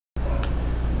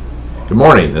Good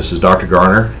morning, this is Dr.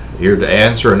 Garner here to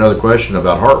answer another question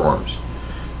about heartworms.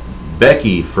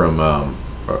 Becky from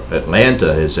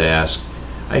Atlanta has asked,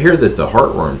 I hear that the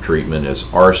heartworm treatment is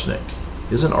arsenic.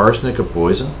 Isn't arsenic a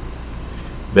poison?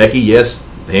 Becky, yes,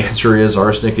 the answer is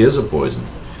arsenic is a poison.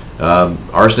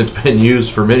 Arsenic's been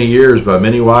used for many years by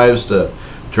many wives to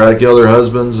try to kill their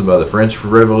husbands, and by the French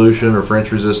Revolution or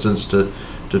French Resistance to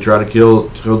try to kill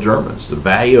Germans. The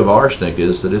value of arsenic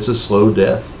is that it's a slow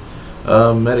death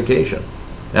medication.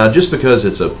 Now, just because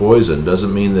it's a poison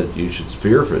doesn't mean that you should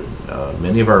fear of it.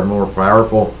 Many of our more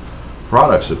powerful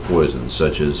products are poisons,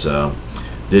 such as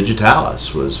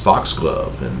Digitalis was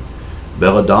foxglove, and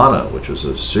belladonna, which was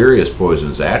a serious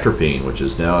poison, atropine, which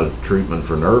is now a treatment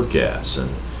for nerve gas,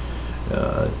 and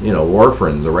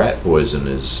warfarin, the rat poison,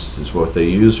 is what they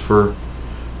use for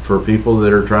people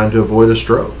that are trying to avoid a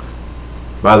stroke.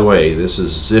 By the way, this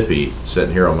is Zippy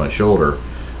sitting here on my shoulder,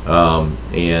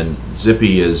 and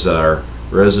Zippy is our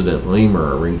resident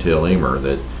lemur, a ringtail lemur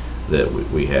that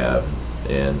we have,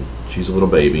 and she's a little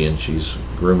baby and she's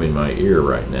grooming my ear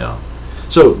right now.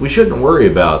 So we shouldn't worry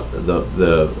about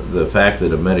the fact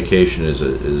that a medication is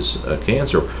a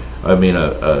cancer,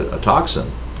 a toxin.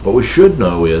 What we should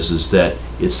know is that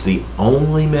it's the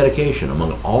only medication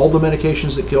among all the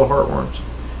medications that kill heartworms.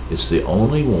 It's the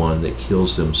only one that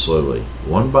kills them slowly.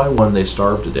 One by one they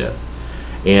starve to death.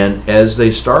 And as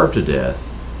they starve to death,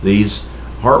 these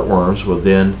heartworms will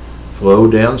then flow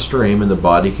downstream and the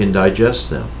body can digest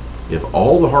them. If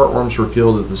all the heartworms were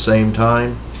killed at the same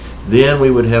time, then we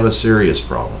would have a serious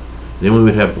problem. Then we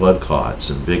would have blood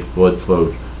clots and big blood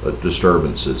flow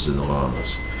disturbances in the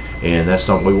lungs. And that's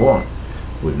not what we want.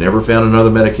 We've never found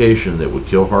another medication that would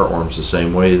kill heartworms the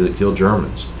same way that killed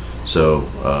Germans. So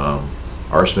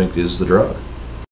arsenic is the drug.